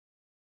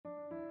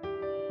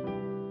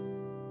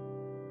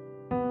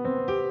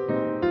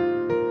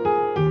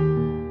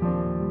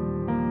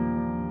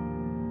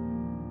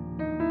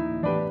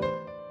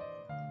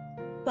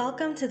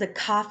Welcome to the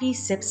Coffee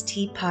Sips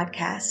Tea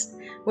podcast,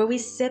 where we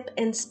sip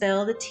and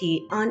spill the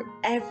tea on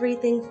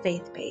everything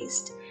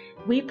faith-based.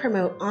 We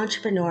promote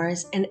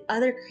entrepreneurs and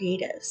other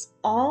creatives,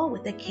 all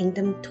with a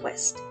kingdom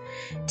twist.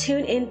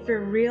 Tune in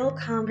for real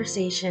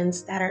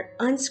conversations that are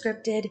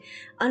unscripted,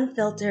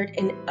 unfiltered,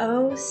 and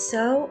oh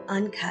so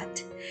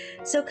uncut.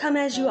 So come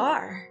as you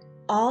are.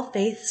 All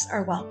faiths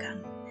are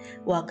welcome.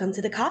 Welcome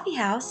to the coffee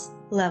house,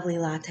 lovely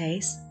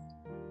lattes.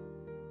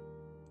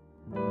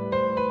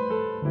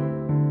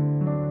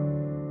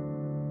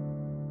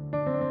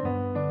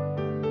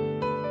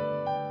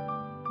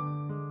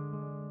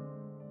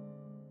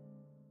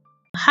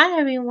 Hi,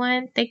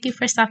 everyone. Thank you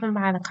for stopping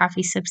by the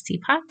Coffee Sips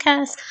Tea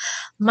podcast.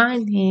 My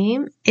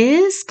name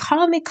is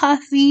Call Me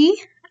Coffee.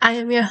 I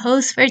am your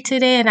host for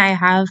today, and I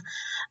have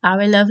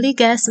our lovely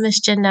guest,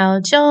 Miss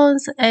Jenell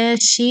Jones,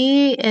 and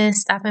she is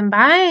stopping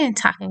by and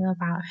talking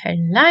about her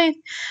life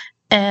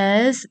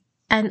as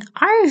an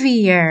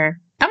RVer.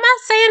 Am I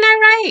saying that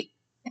right?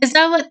 Is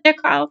that what they're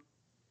called?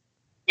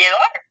 You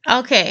are.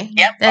 Okay.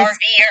 Yep,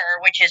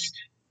 RVer, which is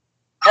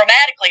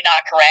grammatically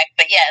not correct,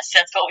 but yes,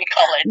 that's what we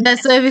call it.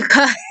 That's what we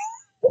call it.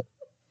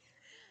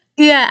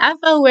 Yeah, I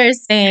felt weird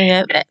saying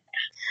it, but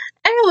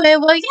anyway,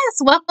 well,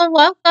 yes,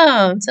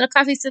 welcome to the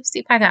Coffee Sips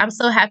Tea podcast. I'm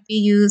so happy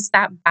you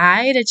stopped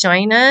by to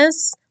join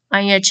us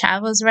on your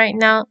travels right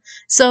now.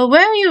 So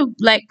where are you,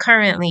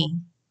 currently?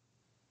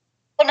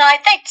 Well, no, I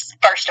thank,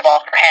 first of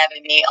all, for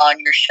having me on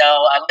your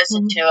show. I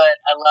listen to it,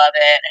 I love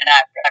it, and I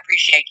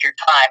appreciate your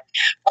time.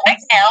 Right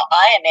now,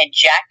 I am in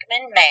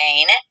Jackman,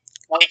 Maine,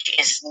 which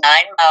is 9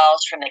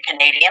 miles from the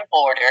Canadian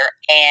border,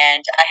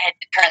 and I had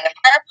to turn the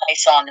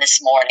fireplace on this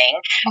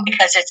morning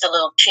because it's a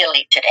little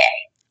chilly today.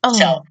 Oh.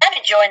 So I'm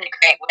enjoying the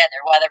great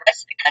weather while the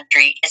rest of the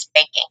country is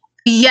baking.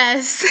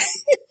 Yes.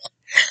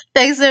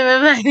 Thanks for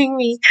reminding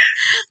me.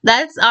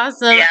 That's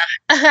awesome. Yeah.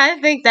 I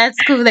think that's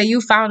cool that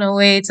you found a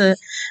way to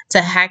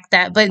hack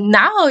that. But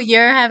now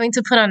you're having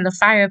to put on the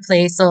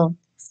fireplace, so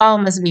fall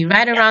must be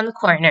right around the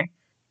corner.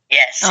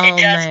 Yes, it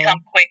does come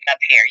quick up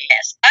here,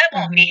 yes. I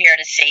won't be here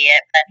to see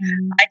it, but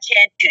I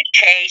tend to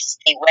chase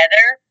the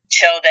weather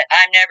so that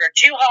I'm never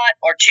too hot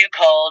or too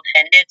cold,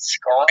 and it's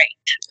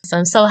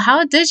great. So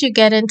how did you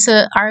get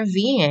into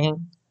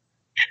RVing?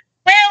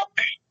 Well,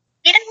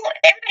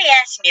 everybody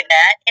asks me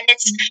that, and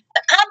it's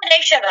a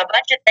combination of a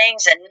bunch of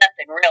things and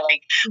nothing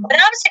really. When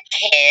I was a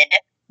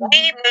kid,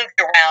 we moved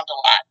around a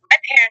lot. My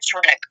parents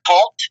were in a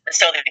cult,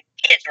 so the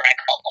kids were in a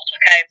cult,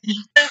 okay?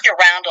 Moved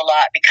around a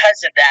lot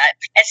because of that.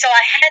 And so I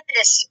had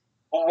this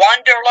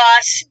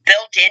wanderlust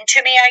built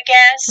into me, I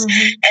guess.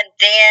 And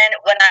then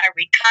when I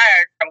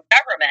retired from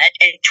government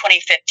in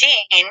 2015,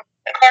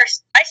 of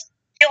course, I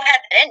still had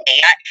it in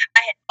me.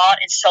 I had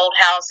bought and sold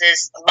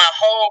houses my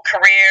whole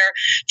career,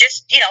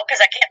 just,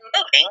 because I kept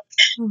moving.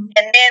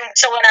 And then,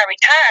 so when I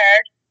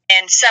retired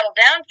and settled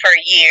down for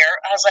a year,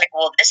 I was like,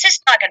 well, this is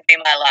not going to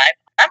be my life.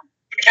 I'm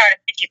retired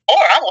at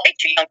 54. I'm way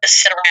too young to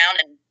sit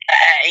around and,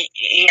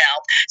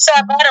 So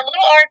I bought a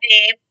little RV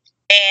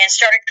and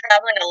started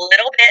traveling a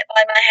little bit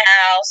by my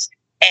house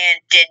and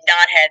did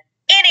not have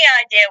any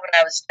idea what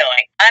I was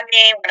doing. I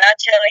mean, when I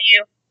tell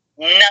you,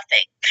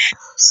 nothing.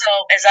 So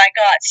as I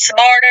got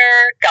smarter,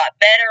 got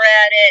better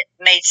at it,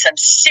 made some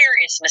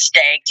serious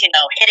mistakes,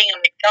 hitting a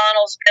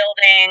McDonald's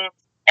building,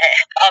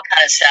 all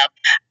kind of stuff.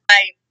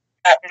 I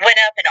went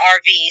up in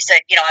RVs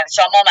that,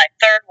 so I'm on my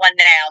third one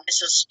now.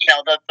 This is,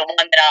 the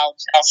one that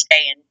I'll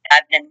stay in.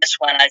 I've been in this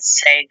one, I'd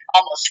say,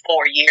 almost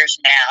 4 years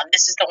now. And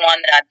this is the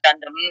one that I've done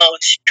the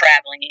most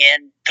traveling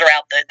in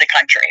throughout the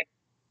country.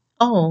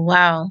 Oh,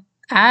 wow.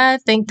 I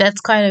think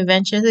that's quite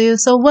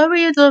adventurous. So what were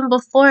you doing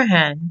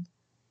beforehand?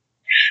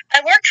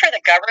 I worked for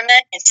the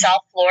government in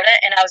South Florida,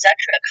 and I was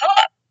actually a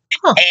cop.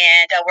 Huh.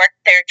 And I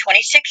worked there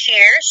 26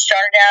 years,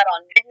 started out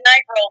on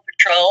midnight road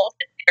patrol,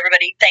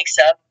 everybody thinks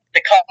of, the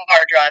car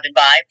driving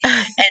by.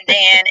 And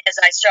then as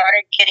I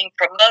started getting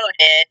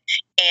promoted,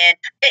 and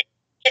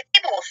if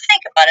people will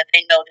think about it,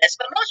 they know this,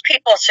 but most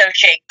people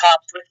associate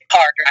cops with the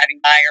car driving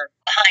by or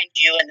behind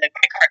you and the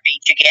quick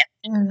heartbeat you get.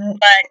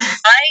 But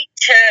I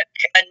took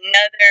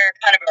another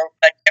kind of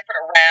a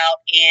different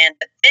route in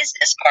the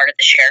business part of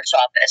the sheriff's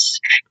office.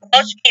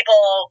 Most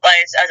people,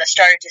 as I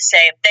started to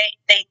say,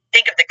 they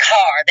think of the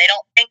car. They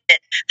don't think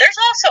that there's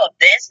also a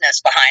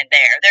business behind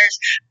there.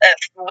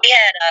 We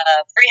had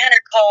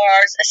 300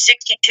 cars, a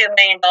 $62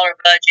 million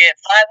budget,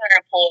 500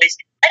 employees.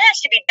 That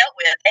has to be dealt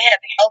with. They have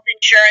health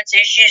insurance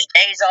issues,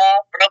 days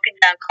off, broken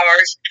down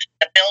cars,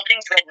 the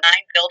buildings, we had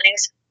 9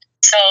 buildings.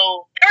 So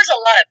there was a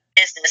lot of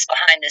business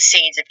behind the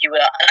scenes, if you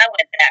will, and I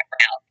went that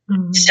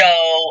route. So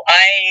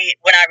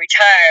when I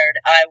retired,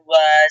 I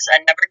was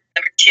a number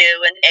 2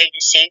 in the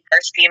agency,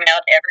 first female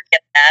to ever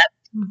get that.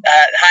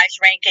 Highest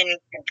ranking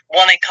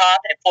woman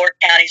cop in 4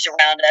 counties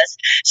around us.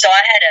 So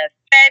I had a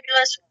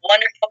fabulous,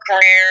 wonderful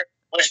career,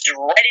 was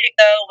ready to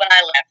go when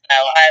I left,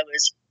 though. I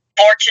was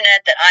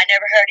fortunate that I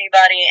never hurt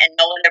anybody and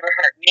no one ever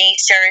hurt me,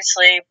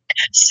 seriously.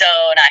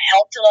 And I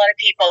helped a lot of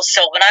people.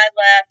 So when I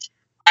left,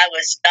 I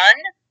was done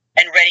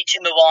and ready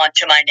to move on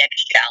to my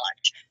next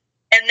challenge.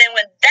 And then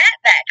when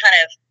that kind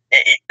of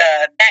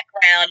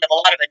background of a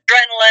lot of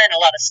adrenaline, a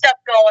lot of stuff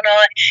going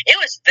on. It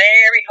was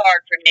very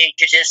hard for me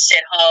to just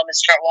sit home and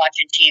start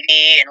watching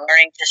TV and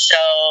learning to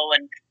sew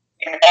and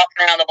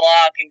walking around the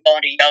block and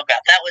going to yoga.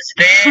 That was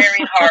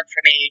very hard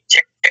for me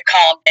to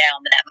calm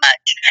down that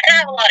much. And I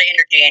have a lot of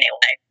energy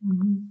anyway.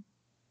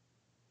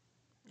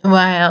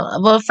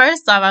 Wow. Well,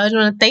 first off, I just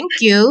want to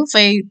thank you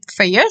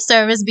for your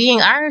service,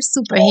 being our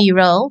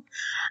superhero,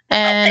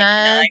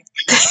 and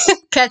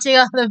catching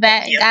all the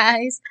bad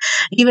guys,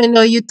 even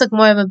though you took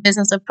more of a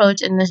business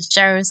approach in the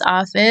sheriff's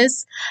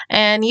office.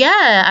 And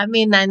yeah, I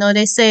mean, I know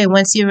they say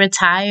once you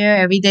retire,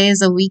 every day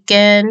is a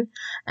weekend.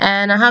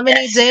 And how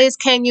many days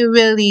can you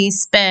really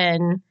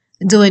spend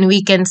doing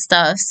weekend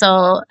stuff?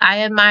 So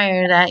I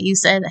admire that you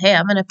said, hey,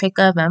 I'm going to pick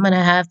up, I'm going to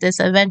have this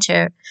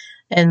adventure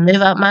and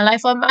live out my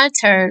life on my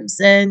terms.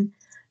 And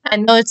I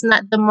know it's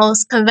not the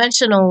most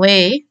conventional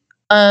way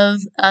of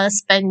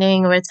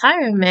spending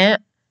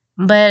retirement,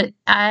 but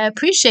I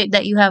appreciate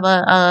that you have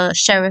a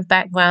sheriff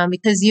background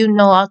because you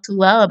know all too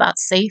well about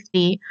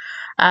safety.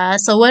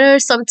 So what are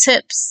some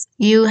tips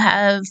you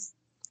have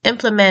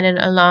implemented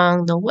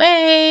along the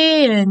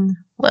way, and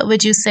what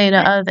would you say to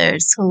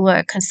others who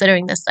are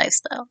considering this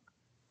lifestyle?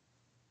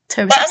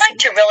 Well, I like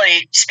to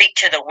really speak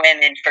to the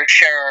women for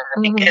sure,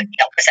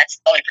 because that's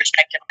the only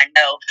perspective I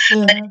know.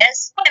 But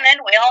as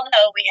women, we all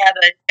know we have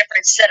a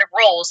different set of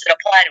rules that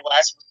apply to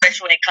us,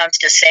 especially when it comes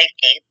to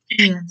safety.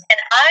 And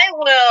I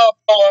will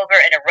pull over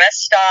at a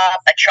rest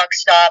stop, a truck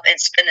stop, and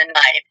spend the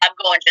night. If I'm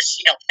going just,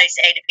 place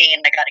A to B and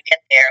I got to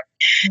get there.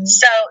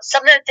 So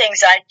some of the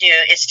things I do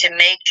is to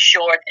make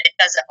sure that it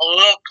doesn't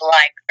look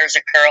like there's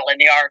a girl in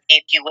the RV,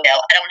 if you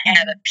will. I don't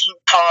have a pink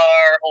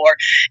car or,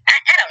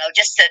 I don't know,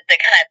 just the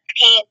kind of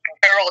pink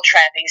girl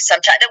trappings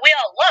sometimes that we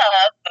all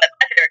love, but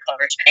my favorite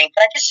color is pink.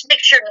 But I just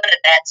make sure none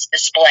of that's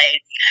displayed.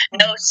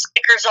 No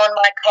stickers on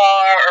my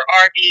car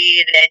or RV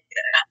that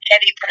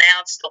heavy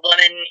pronounce the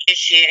woman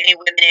issue, any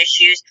women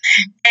issues.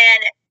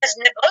 And because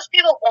most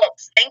people won't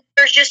think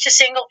there's just a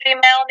single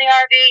female in the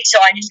RV,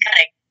 so I just kind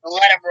of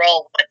let them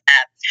roll with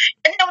that.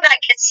 And then when I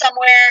get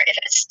somewhere, if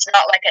it's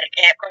not like at a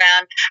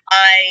campground,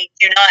 I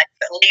do not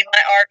leave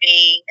my RV.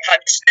 If I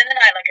just spend the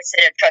night, like I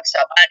said, at a truck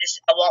stop, I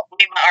won't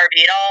leave my RV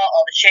at all.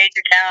 All the shades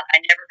are down. I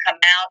never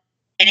come out.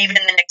 And even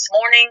the next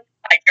morning,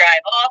 I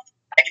drive off.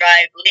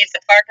 Leave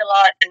the parking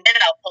lot, and then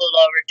I'll pull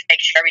over to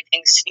make sure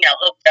everything's,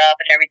 hooked up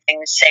and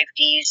everything's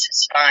safety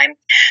is fine.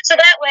 So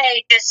that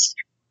way, it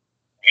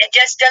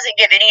just doesn't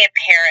give any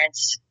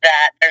appearance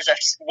that there's a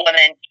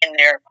woman in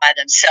there by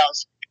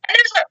themselves. And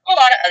there's a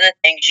lot of other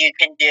things you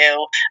can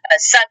do.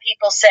 Some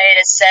people say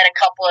to set a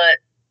couple of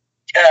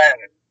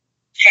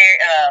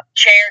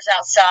chairs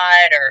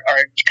outside or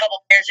a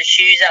couple pairs of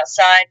shoes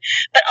outside.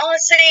 But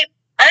honestly,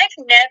 I've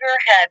never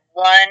had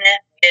one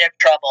bit of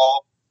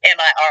trouble in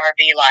my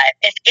RV life.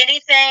 If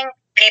anything,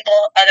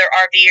 other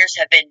RVers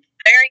have been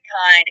very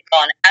kind,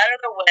 gone out of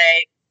the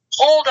way,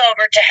 pulled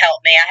over to help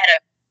me. I had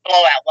a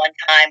blowout one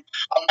time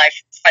on my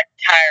front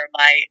tire of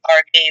my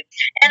RV.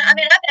 And I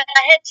mean,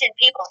 I had 10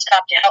 people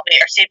stop to help me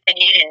or see if they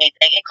needed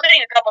anything,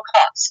 including a couple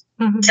cops.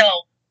 So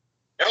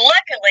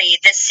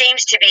luckily, this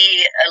seems to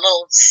be a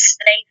little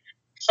safe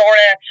sort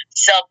of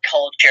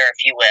subculture,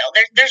 if you will.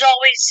 There's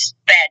always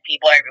bad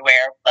people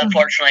everywhere,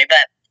 unfortunately,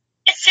 but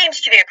it seems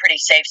to be a pretty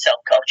safe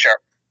subculture.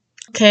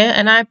 Okay,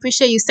 and I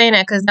appreciate you saying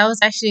that because that was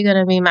actually going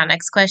to be my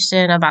next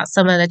question about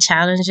some of the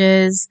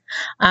challenges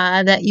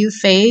that you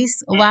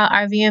face while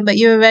RVing, but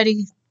you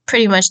already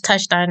pretty much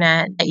touched on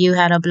that you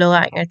had a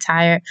blowout in your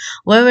tire.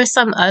 What were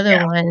some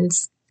other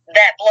ones?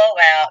 That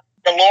blowout,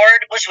 the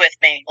Lord was with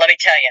me, let me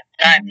tell you.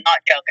 And I'm not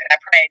joking. I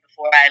pray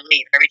before I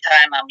leave. Every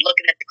time I'm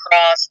looking at the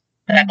cross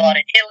that I bought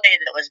in Italy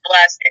that was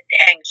blessed, it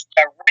hangs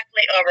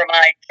directly over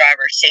my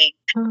driver's seat.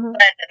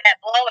 But that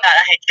blowout,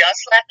 I had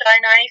just left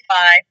I-95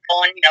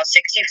 going,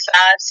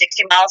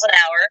 60 miles an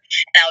hour,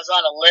 and I was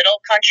on a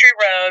little country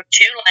road, 2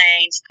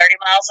 lanes, 30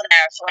 miles an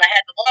hour. So when I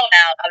had the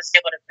blowout, I was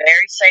able to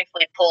very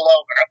safely pull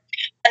over.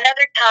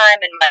 Another time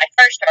in my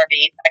first RV,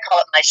 I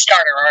call it my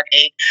starter RV,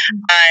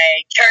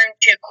 I turned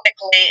too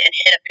quickly and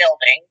hit a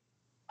building.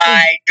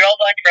 I drove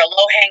under a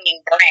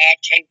low-hanging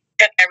branch and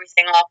took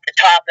everything off the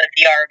top of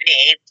the RV.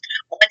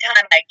 One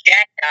time I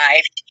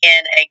jackknifed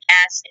in a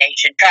gas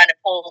station trying to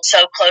pull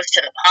so close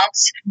to the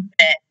pumps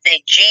that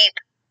the Jeep,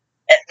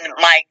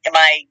 my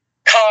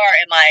car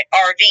and my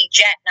RV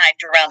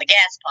jackknifed around the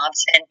gas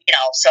pumps. And,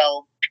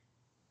 so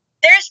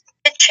there's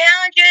the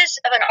challenges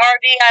of an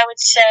RV, I would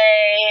say,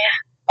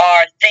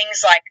 are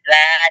things like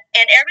that.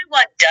 And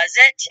everyone does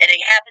it, and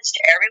it happens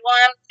to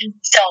everyone.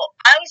 So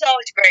I was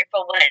always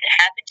grateful when it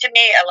happened to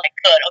me. I'm like,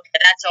 good, okay,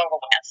 that's over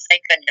with.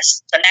 Thank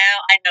goodness. So now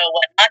I know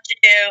what not to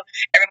do.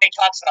 Everybody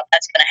talks about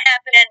that's going to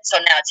happen. So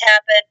now it's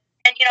happened.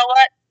 And you know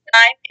what? It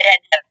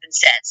hadn't happened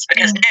since.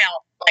 Because now,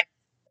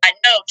 I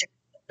know to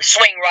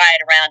swing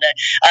right around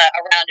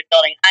a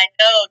building. I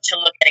know to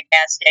look at a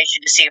gas station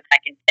to see if I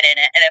can fit in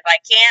it. And if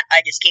I can't, I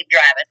just keep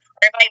driving.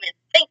 Or if I even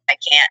think I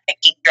can't, I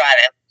keep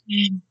driving.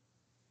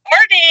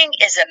 RVing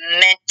is a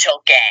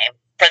mental game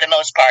for the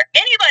most part.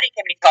 Anybody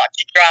can be taught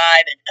to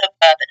drive and hook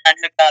up and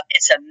unhook up.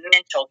 It's a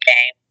mental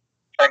game.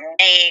 for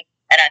me,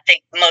 and I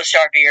think most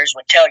RVers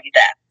would tell you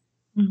that.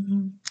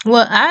 Mm-hmm.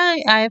 Well,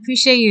 I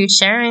appreciate you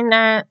sharing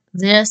that.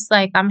 Just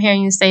like I'm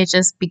hearing you say,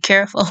 just be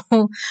careful.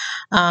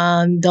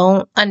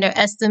 Don't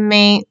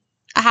underestimate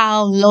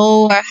how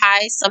low or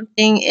high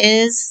something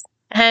is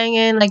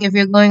hanging. Like if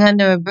you're going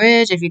under a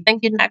bridge, if you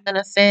think you're not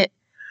gonna fit,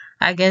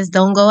 I guess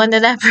don't go under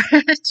that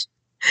bridge.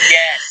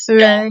 Yes, Right.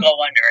 don't go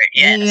under it.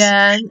 Yes.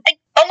 Yeah.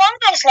 Along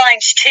those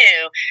lines too,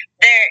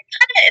 there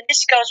kind of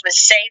this goes with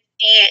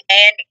safety,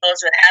 and it goes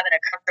with having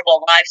a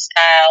comfortable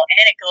lifestyle,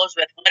 and it goes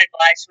with what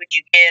advice would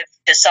you give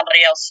to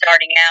somebody else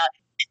starting out.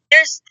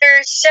 There's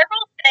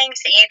several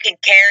things that you can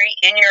carry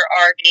in your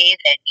RV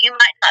that you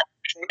might not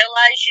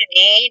realize you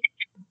need,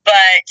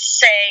 but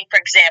say,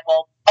 for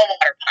example, a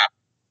water pump.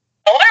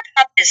 A water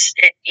pump is,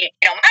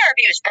 my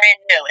RV was brand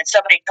new, and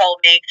somebody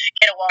told me,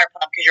 get a water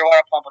pump because your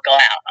water pump will go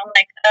out. I'm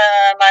like,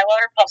 my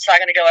water pump's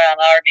not going to go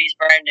out. My RV's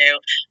brand new.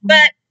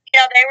 But,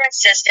 they were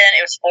insistent.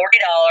 It was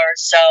 $40,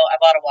 so I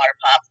bought a water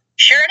pump.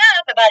 Sure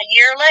enough, about a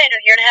year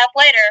and a half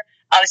later,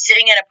 I was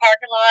sitting in a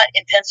parking lot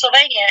in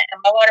Pennsylvania, and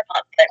my water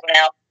pump went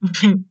out.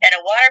 And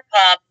a water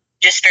pump,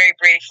 just very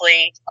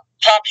briefly,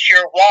 pumps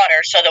your water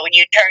so that when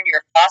you turn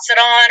your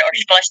faucet on or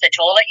flush the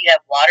toilet, you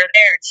have water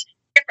there. It's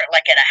different,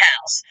 like in a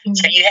house.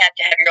 So you have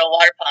to have your own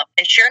water pump.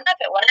 And sure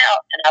enough, it went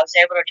out, and I was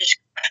able to just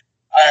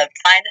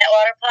find that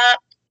water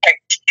pump,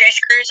 take 2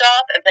 screws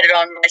off, and put it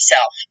on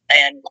myself.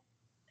 And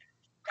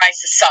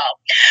crisis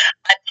solved.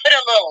 I put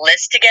a little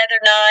list together,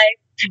 Nye,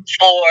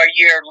 for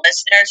your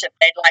listeners if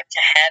they'd like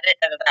to have it,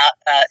 of about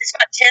it's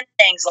about 10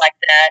 things like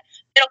that.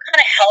 It'll kind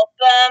of help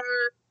them,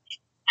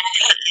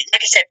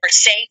 like I said, for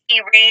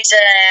safety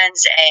reasons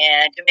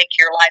and to make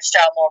your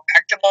lifestyle more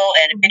comfortable.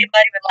 And if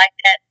anybody would like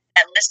that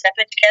list I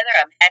put together,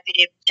 I'm happy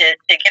to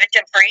give it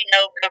to them free,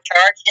 no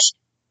charge,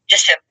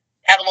 just to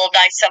have a little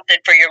nice something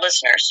for your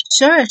listeners.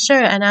 Sure.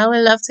 And I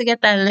would love to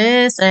get that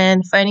list.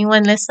 And for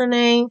anyone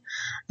listening,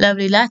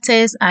 Lovely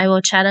Lattes, I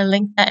will try to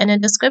link that in the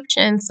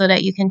description so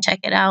that you can check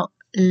it out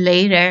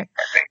later.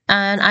 Perfect.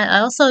 And I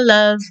also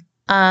love,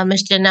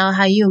 Ms. Jenell,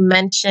 how you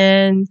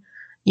mentioned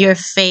your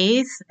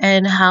faith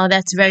and how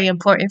that's very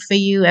important for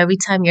you every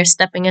time you're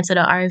stepping into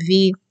the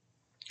RV.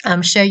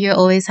 I'm sure you're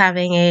always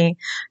having a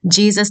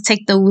Jesus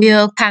take the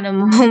wheel kind of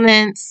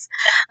moments.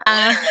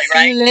 Literally,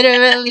 right?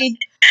 Literally.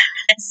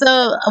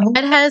 So,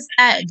 what has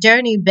that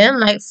journey been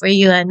like for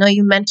you? I know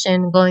you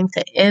mentioned going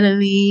to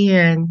Italy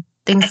and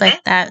things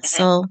like that.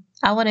 So,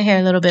 I want to hear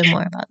a little bit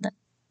more about that.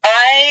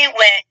 I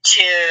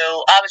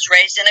was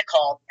raised in a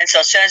cult, and so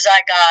as soon as I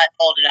got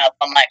old enough,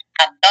 I'm like,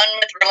 I'm done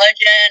with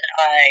religion.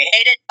 I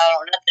hate it. I don't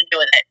want nothing to do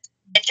with it.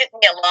 It took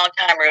me a long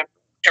time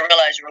to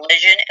realize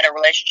religion and a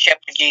relationship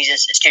with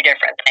Jesus is two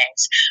different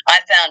things.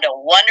 I found a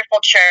wonderful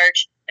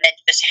church that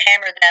just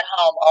hammered that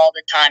home all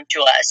the time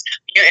to us.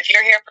 If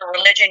you're here for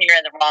religion, you're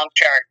in the wrong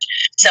church.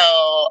 So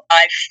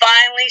I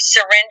finally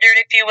surrendered,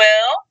 if you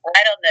will,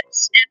 right on the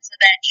steps of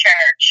that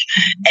church.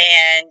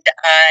 And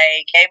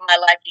I gave my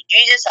life to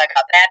Jesus. I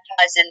got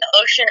baptized in the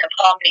ocean in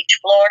Palm Beach,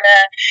 Florida,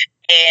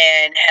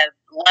 and have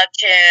loved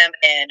him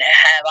and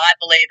have, I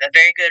believe, a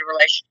very good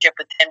relationship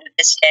with him to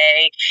this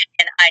day.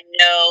 And I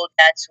know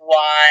that's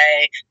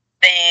why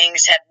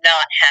things have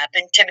not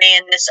happened to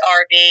me in this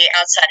RV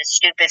outside of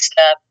stupid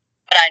stuff.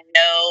 But I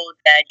know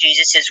that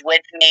Jesus is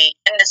with me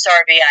in this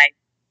RV. I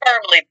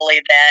firmly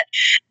believe that,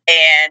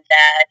 and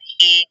that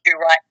he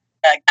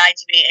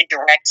guides me and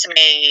directs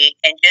me.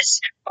 And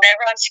just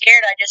whenever I'm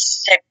scared, I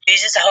just say,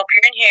 Jesus, I hope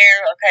you're in here.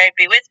 Okay,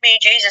 be with me,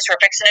 Jesus.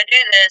 We're fixing to do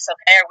this.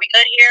 Okay, are we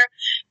good here?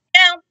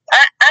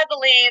 I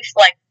believe,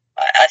 like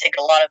I think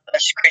a lot of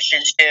us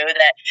Christians do,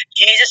 that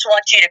Jesus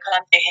wants you to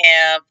come to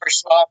him for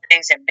small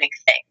things and big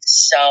things.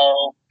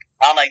 So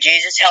I'm like,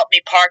 Jesus, help me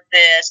park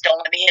this. Don't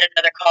let me hit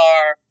another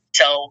car.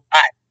 So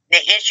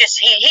it's just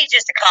he's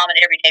just a common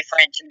everyday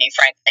friend to me,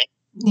 frankly.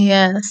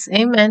 Yes,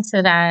 amen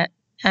to that.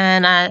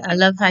 And I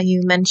love how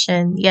you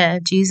mentioned,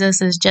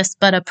 Jesus is just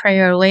but a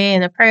prayer away,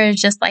 and a prayer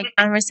is just like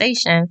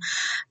conversation,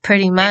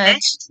 pretty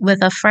much,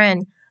 with a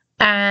friend.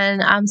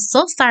 And I'm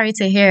so sorry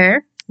to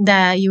hear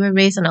that you were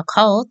raised in a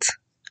cult.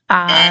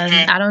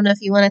 I don't know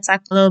if you want to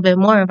talk a little bit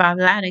more about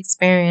that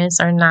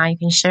experience or not. You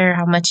can share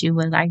how much you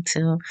would like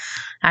to.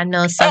 I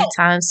know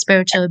sometimes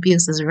spiritual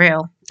abuse is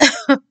real.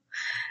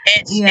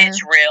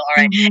 It's real, all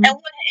right. And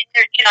what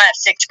I have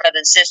 6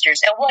 brothers and sisters,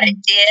 and what it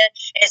did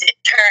is it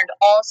turned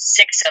all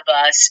 6 of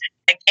us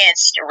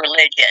against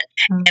religion.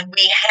 And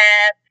we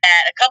have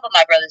that. A couple of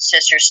my brothers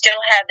and sisters still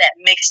have that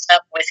mixed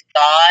up with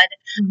God.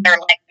 They're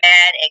like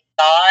mad at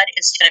God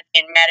instead of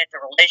being mad at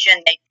the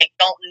religion. They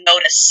don't know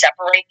to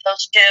separate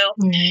those two.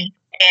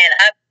 And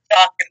I've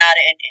talked about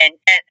it, and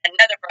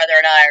another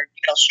brother and I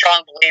are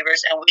strong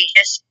believers, and we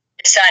just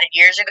decided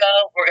years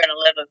ago we're going to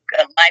live a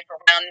life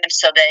around them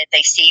so that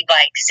they see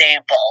by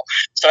example.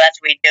 So that's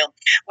what we do.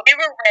 We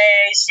were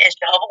raised as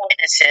Jehovah's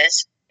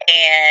Witnesses,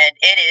 and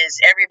it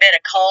is every bit a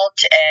cult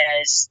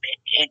as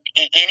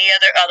any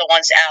other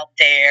ones out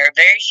there.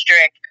 Very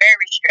strict, very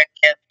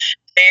restrictive,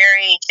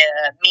 very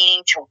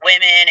mean to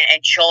women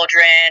and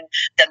children.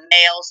 The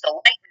males, the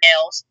white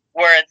males,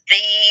 were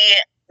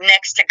the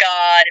next to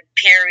God,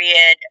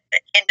 period.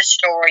 In the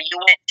story, you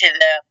went to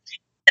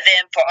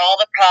them for all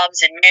the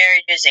problems in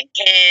marriages and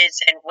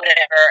kids and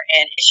whatever,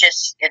 and it's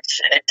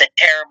a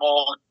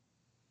terrible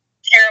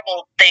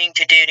thing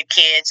to do to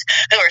kids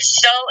who are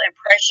so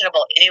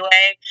impressionable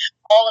anyway.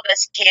 All of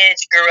us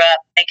kids grew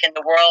up thinking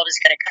the world is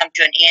going to come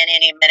to an end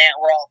any minute.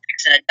 We're all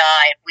fixing to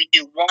die. If we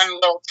do one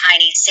little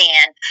tiny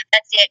sin,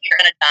 that's it.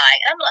 You're going to die.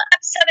 And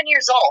I'm 7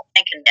 years old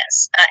thinking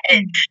this.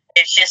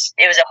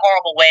 It was a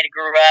horrible way to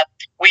grow up.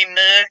 We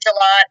moved a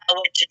lot. I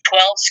went to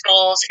 12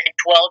 schools in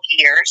 12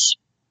 years.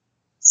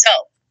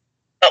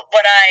 But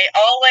what I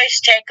always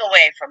take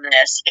away from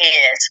this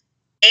is,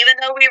 even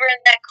though we were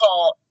in that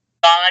cult,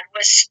 God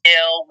was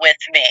still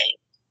with me,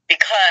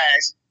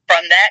 because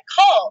from that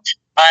cult,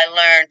 I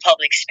learned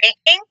public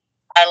speaking.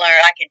 I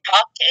learned I can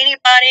talk to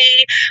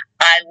anybody.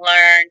 I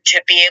learned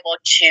to be able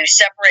to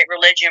separate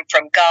religion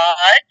from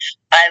God.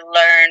 I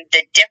learned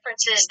the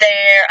differences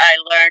there. I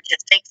learned to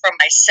think for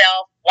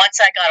myself. Once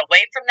I got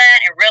away from that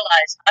and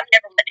realized I'm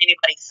never letting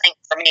anybody think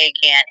for me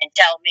again and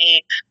tell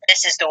me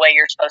this is the way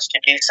you're supposed to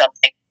do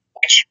something,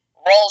 which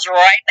rolls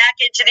right back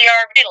into the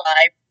RV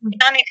life. You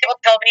know how many people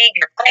tell me,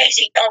 you're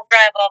crazy, don't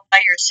drive off by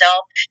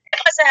yourself?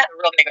 And plus, I have a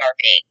real big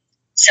RV.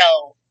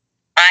 So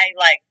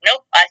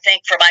nope, I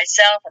think for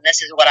myself, and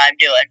this is what I'm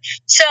doing.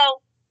 So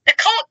the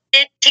cult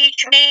did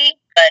teach me,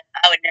 but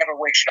I would never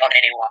wish it on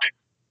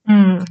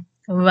anyone.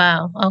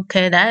 Wow.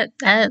 Okay, that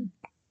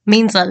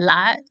means a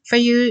lot for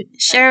you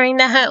sharing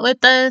that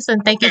with us,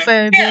 and thank you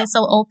for being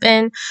so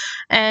open.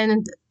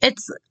 And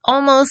it's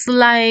almost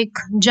like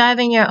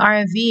driving your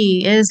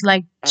RV is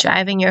like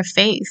driving your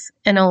faith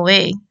in a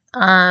way,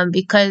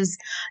 because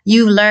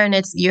you learn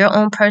it's your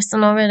own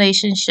personal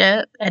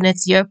relationship and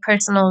it's your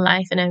personal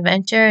life and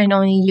adventure, and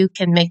only you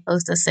can make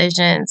those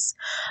decisions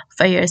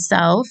for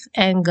yourself,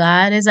 and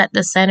God is at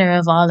the center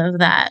of all of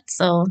that.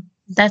 So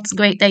that's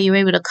great that you were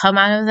able to come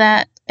out of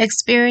that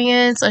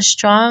experience a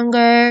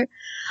stronger,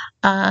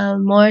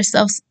 more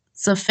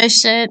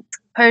self-sufficient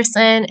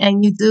person,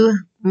 and you do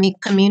meet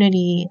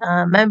community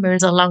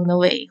members along the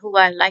way who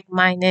are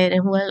like-minded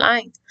and who are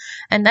aligned,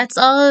 and that's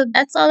all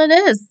it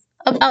is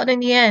about in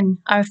the end,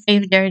 our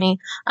faith journey.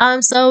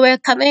 So we're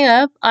coming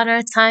up on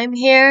our time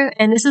here,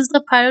 and this is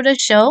the part of the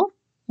show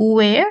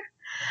where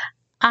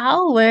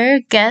our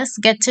guests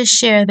get to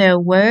share their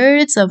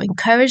words of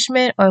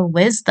encouragement or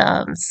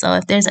wisdom. So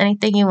if there's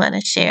anything you want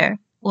to share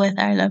with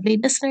our lovely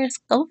listeners,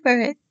 go for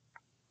it.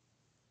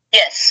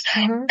 Yes.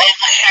 Mm-hmm.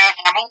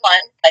 Number one,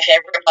 my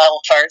favorite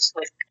Bible verse,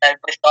 with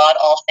God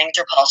all things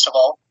are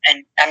possible.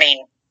 And I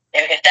mean,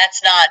 if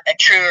that's not a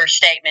truer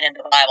statement in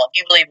the Bible, if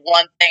you believe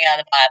one thing out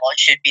of the Bible, it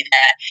should be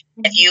that.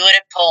 Mm-hmm. If you would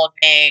have told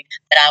me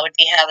that I would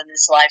be having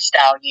this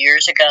lifestyle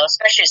years ago,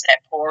 especially as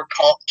that poor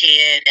cult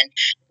kid and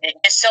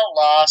just so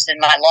lost in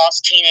my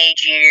lost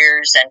teenage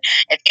years, and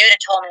if you would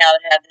have told me I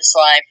would have this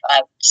life,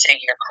 I would say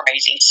you're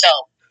crazy. So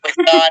with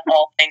God,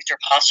 all things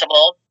are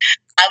possible.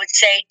 I would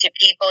say to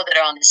people that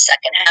are on the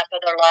second half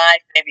of their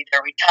life, maybe they're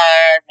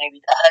retired,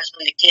 maybe the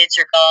husband, the kids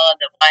are gone,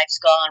 the wife's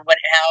gone,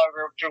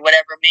 through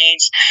whatever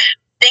means,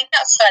 think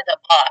outside the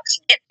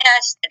box. Get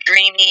past the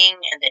dreaming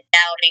and the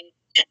doubting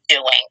to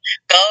doing.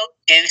 Go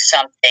do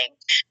something.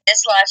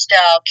 This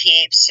lifestyle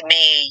keeps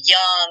me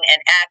young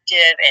and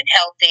active and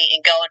healthy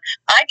and going.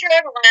 I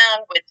drive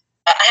around with,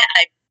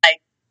 I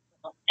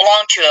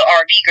belong to an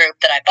RV group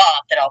that I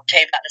bought that I'll tell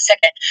you about in a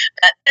second.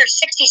 They're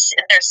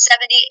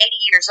 70,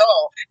 80 years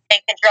old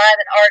and can drive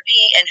an RV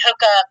and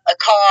hook up a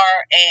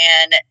car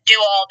and do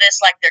all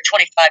this like they're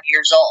 25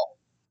 years old.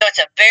 So it's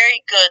a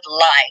very good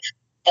life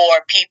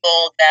for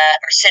people that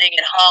are sitting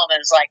at home and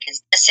is like,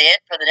 is this it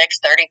for the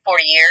next 30,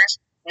 40 years?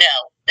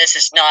 No, this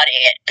is not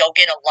it. Go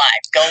get a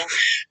life. Go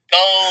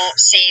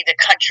see the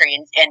country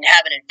and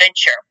have an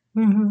adventure.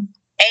 Mm-hmm.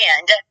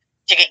 And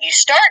to get you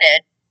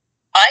started,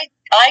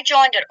 I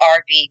joined an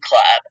RV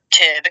club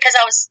because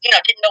I was,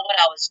 didn't know what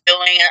I was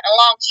doing. A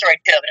long story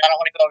too, but I don't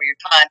want to go over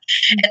your time.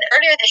 Mm-hmm. And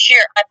earlier this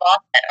year, I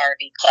bought that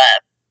RV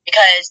club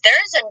because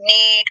there's a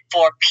need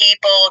for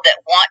people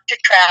that want to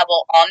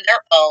travel on their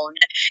own,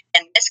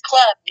 and this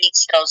club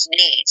meets those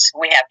needs.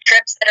 We have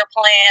trips that are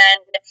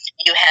planned.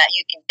 You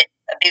can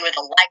be with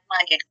a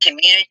like-minded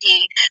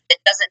community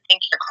that doesn't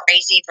think you're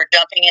crazy for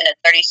jumping in a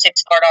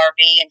 36-car RV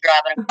and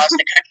driving across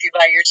the country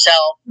by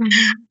yourself.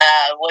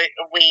 Mm-hmm.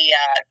 We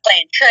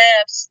plan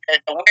trips,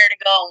 the where to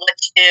go and what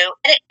to do,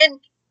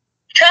 and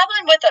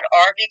traveling with an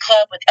RV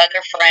club with other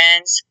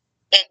friends.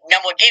 It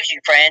number one gives you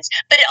friends,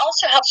 but it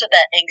also helps with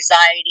that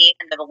anxiety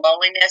and the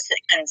loneliness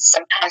that can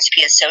sometimes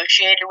be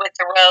associated with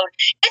the road.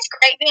 It's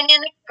great being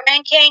in the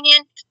Grand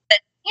Canyon,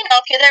 but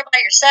if you're there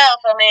by yourself,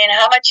 I mean,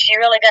 how much are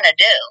you really going to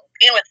do?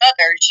 Being with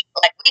others,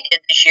 like we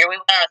did this year, we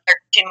went on a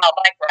 13-mile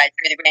bike ride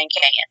through the Grand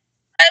Canyon.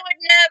 I would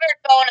never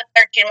go on a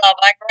 13-mile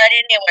bike ride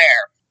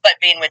anywhere, but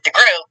being with the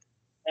group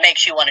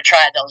makes you want to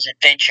try those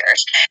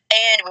adventures.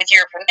 And with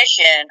your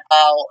permission,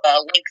 I'll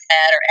link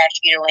that or ask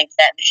you to link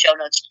that in the show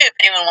notes too. If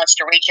anyone wants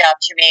to reach out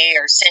to me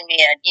or send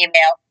me an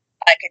email,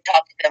 I could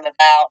talk to them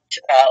about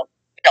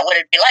what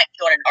it'd be like to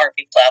join an RV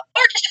club,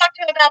 or just talk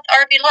to them about the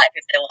RV life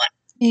if they want.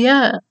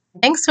 Yeah.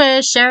 Thanks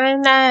for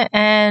sharing that.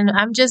 And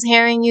I'm just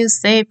hearing you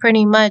say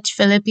pretty much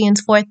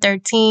Philippians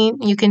 4:13.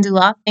 You can do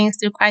all things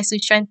through Christ who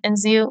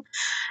strengthens you,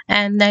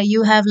 and that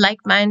you have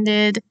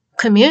like-minded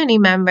community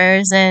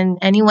members and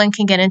anyone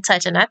can get in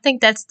touch. And I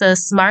think that's the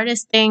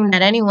smartest thing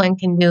that anyone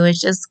can do, is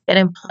just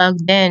getting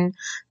plugged in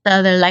to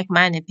other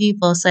like-minded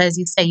people. So as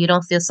you say, you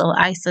don't feel so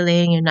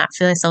isolated, you're not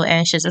feeling so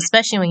anxious,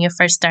 especially when you're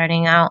first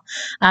starting out.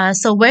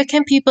 So where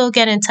can people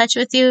get in touch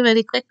with you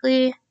really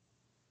quickly?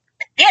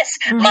 Yes,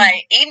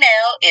 my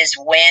email is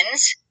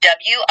wins,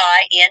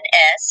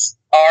 WINS,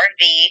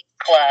 RV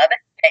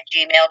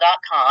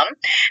Club@gmail.com.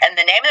 And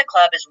the name of the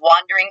club is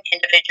Wandering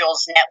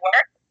Individuals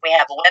Network. We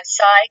have a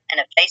website and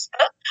a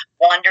Facebook,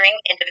 Wandering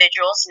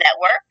Individuals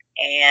Network.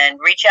 And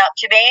reach out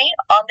to me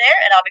on there,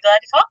 and I'll be glad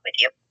to talk with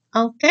you.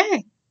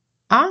 Okay,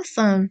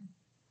 awesome.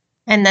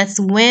 And that's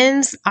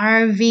Wins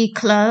RV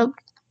Club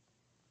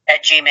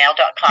at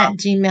gmail.com. At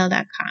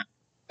gmail.com.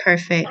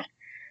 Perfect.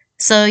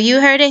 So you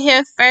heard it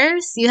here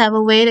first. You have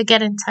a way to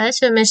get in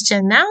touch with Miss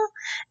Jenell.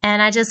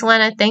 And I just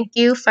want to thank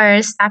you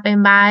for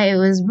stopping by. It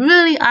was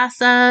really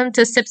awesome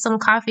to sip some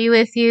coffee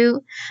with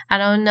you. I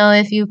don't know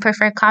if you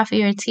prefer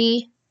coffee or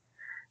tea.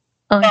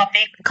 Oh,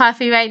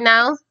 coffee right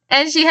now.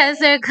 And she has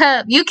her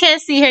cup. You can't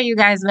see her, you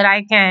guys, but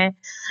I can.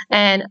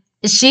 And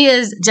she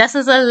is just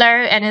as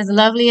alert and as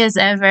lovely as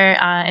ever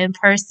in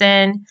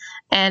person.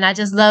 And I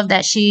just love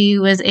that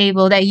you were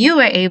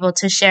able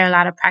to share a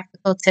lot of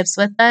practical tips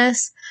with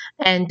us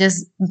and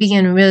just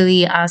being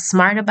really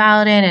smart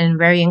about it and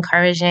very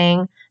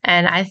encouraging.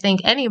 And I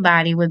think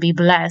anybody would be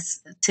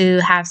blessed to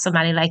have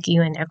somebody like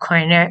you in their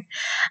corner.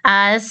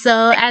 Thank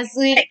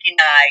you,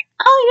 Nye.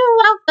 Oh, you're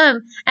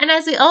welcome. And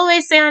as we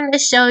always say on the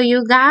show,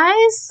 you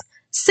guys,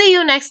 see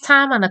you next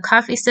time on the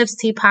Coffee Sips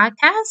Tea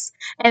podcast.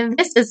 And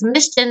this is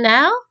Miss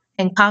Jenell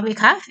and Call Me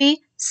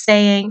Coffee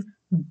saying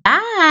bye.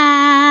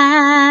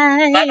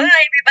 Bye-bye,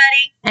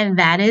 everybody. And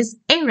that is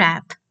a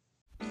wrap.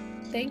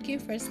 Thank you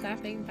for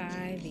stopping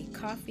by the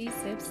Coffee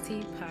Sips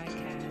Tea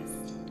podcast.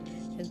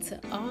 And to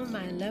all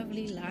my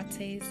lovely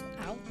lattes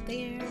out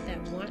there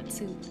that want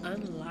to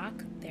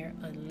unlock their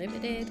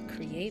unlimited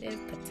creative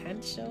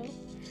potential,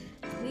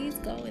 please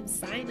go and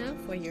sign up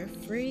for your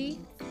free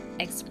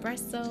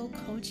espresso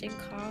coaching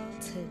call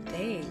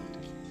today.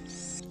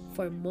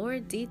 For more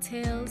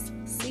details,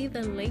 see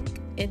the link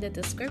in the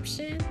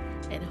description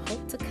and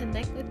hope to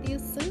connect with you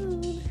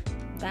soon.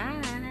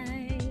 Bye.